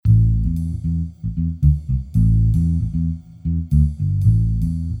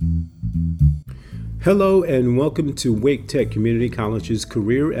Hello and welcome to Wake Tech Community College's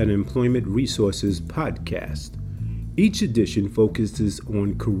Career and Employment Resources podcast. Each edition focuses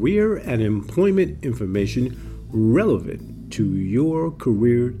on career and employment information relevant to your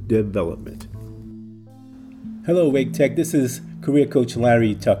career development. Hello, Wake Tech. This is career coach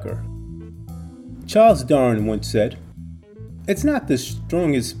Larry Tucker. Charles Darwin once said, "It's not the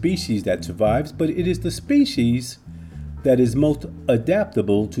strongest species that survives, but it is the species that is most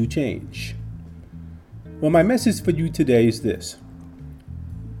adaptable to change." Well, my message for you today is this.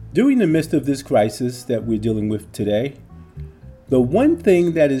 During the midst of this crisis that we're dealing with today, the one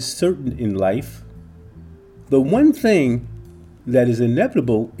thing that is certain in life, the one thing that is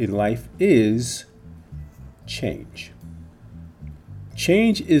inevitable in life is change.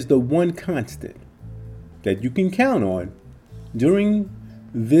 Change is the one constant that you can count on during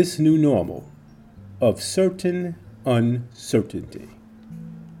this new normal of certain uncertainty.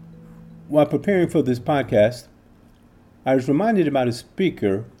 While preparing for this podcast, I was reminded about a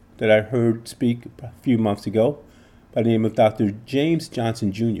speaker that I heard speak a few months ago by the name of Dr. James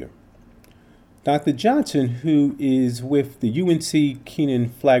Johnson Jr. Dr. Johnson, who is with the UNC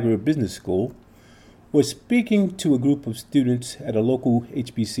Kenan-Flagler Business School, was speaking to a group of students at a local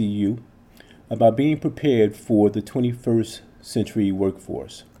HBCU about being prepared for the 21st century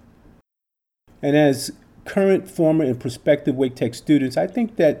workforce. And as current, former, and prospective Wake Tech students, I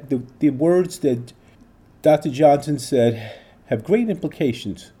think that the words that Dr. Johnson said have great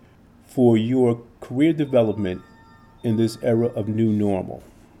implications for your career development in this era of new normal.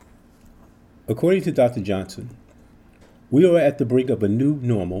 According to Dr. Johnson, we are at the brink of a new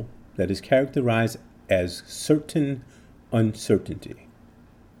normal that is characterized as certain uncertainty.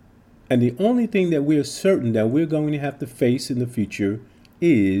 And the only thing that we are certain that we're going to have to face in the future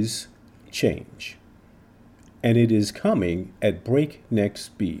is change. And it is coming at breakneck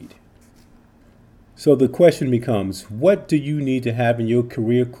speed. So the question becomes, what do you need to have in your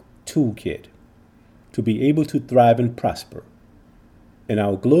career toolkit to be able to thrive and prosper in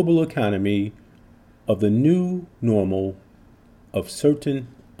our global economy of the new normal of certain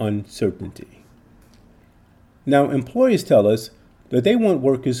uncertainty? Now, employers tell us that they want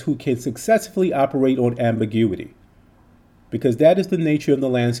workers who can successfully operate on ambiguity, because that is the nature of the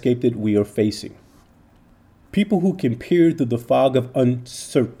landscape that we are facing. People who can peer through the fog of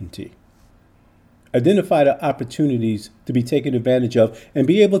uncertainty, identify the opportunities to be taken advantage of, and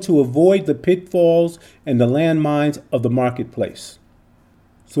be able to avoid the pitfalls and the landmines of the marketplace,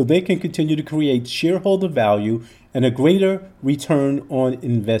 so they can continue to create shareholder value and a greater return on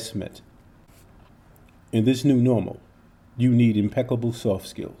investment. In this new normal, you need impeccable soft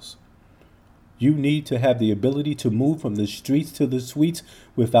skills. You need to have the ability to move from the streets to the suites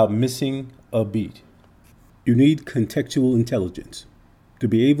without missing a beat. You need contextual intelligence to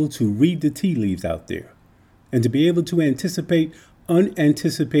be able to read the tea leaves out there and to be able to anticipate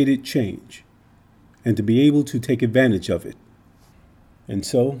unanticipated change and to be able to take advantage of it. And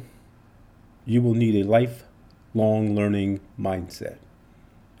so, you will need a lifelong learning mindset,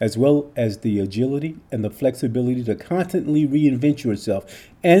 as well as the agility and the flexibility to constantly reinvent yourself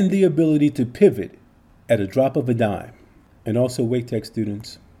and the ability to pivot at a drop of a dime. And also, Wake Tech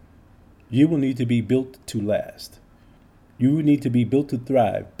students, you will need to be built to last. You need to be built to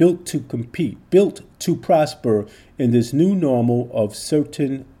thrive, built to compete, built to prosper in this new normal of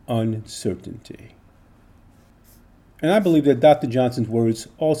certain uncertainty. And I believe that Dr. Johnson's words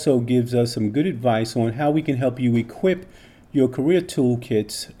also gives us some good advice on how we can help you equip your career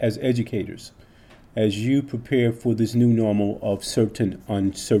toolkits as educators as you prepare for this new normal of certain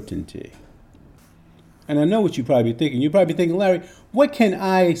uncertainty. And I know what you're probably thinking. You're probably thinking, Larry, what can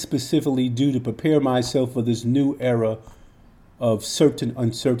I specifically do to prepare myself for this new era of certain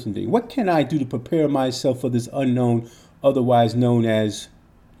uncertainty? What can I do to prepare myself for this unknown, otherwise known as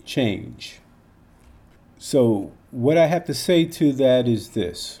change? So what I have to say to that is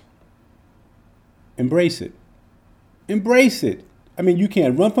this. Embrace it. Embrace it. I mean, you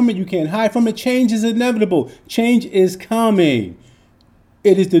can't run from it. You can't hide from it. Change is inevitable. Change is coming.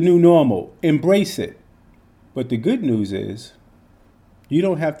 It is the new normal. Embrace it. But the good news is you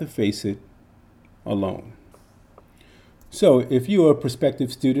don't have to face it alone. So if you're a prospective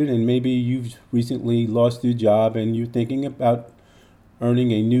student and maybe you've recently lost your job and you're thinking about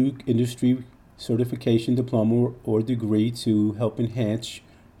earning a new industry certification, diploma, or degree to help enhance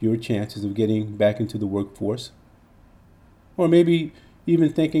your chances of getting back into the workforce, or maybe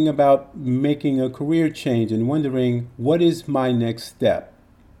even thinking about making a career change and wondering, what is my next step?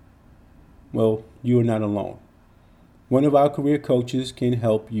 Well, you are not alone. One of our career coaches can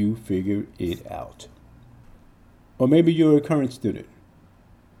help you figure it out. Or maybe you're a current student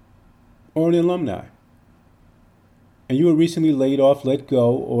or an alumni, and you were recently laid off, let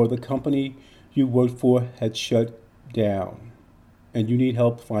go, or the company you worked for had shut down, and you need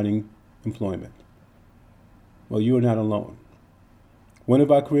help finding employment. Well, you are not alone. One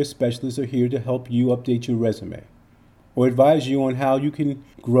of our career specialists are here to help you update your resume or advise you on how you can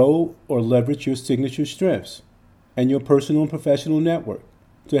grow or leverage your signature strengths and your personal and professional network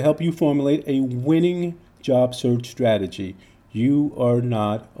to help you formulate a winning job search strategy. You are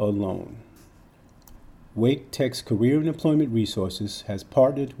not alone. Wake Tech's Career and Employment Resources has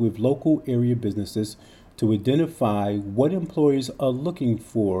partnered with local area businesses to identify what employers are looking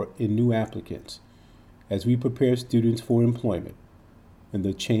for in new applicants as we prepare students for employment in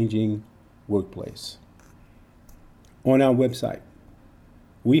the changing workplace. On our website,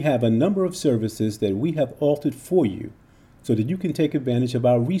 we have a number of services that we have altered for you so that you can take advantage of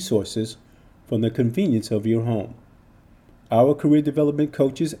our resources from the convenience of your home. Our career development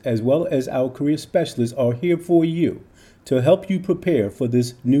coaches, as well as our career specialists, are here for you to help you prepare for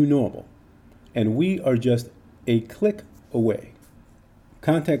this new normal. And we are just a click away.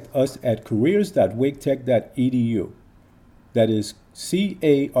 Contact us at careers.waketech.edu. That is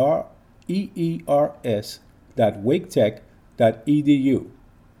careers.waketech.edu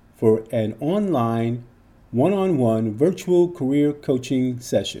for an online, one-on-one virtual career coaching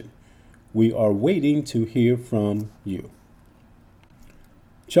session. We are waiting to hear from you.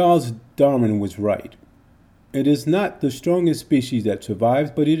 Charles Darwin was right. It is not the strongest species that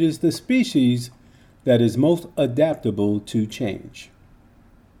survives, but it is the species that is most adaptable to change.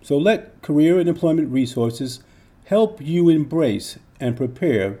 So let Career and Employment Resources help you embrace and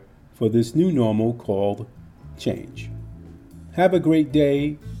prepare for this new normal called change. Have a great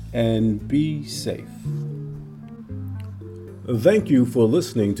day and be safe. Thank you for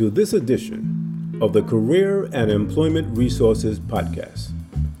listening to this edition of the Career and Employment Resources Podcast.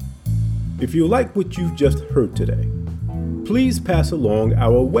 If you like what you've just heard today, please pass along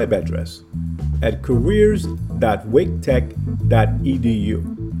our web address at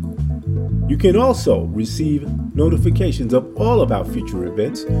careers.waketech.edu. You can also receive notifications of all of our future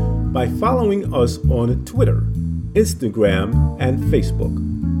events by following us on Twitter, Instagram, and Facebook.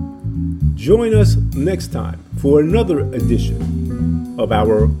 Join us next time for another edition of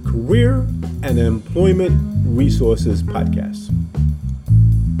our Career and Employment Resources Podcast.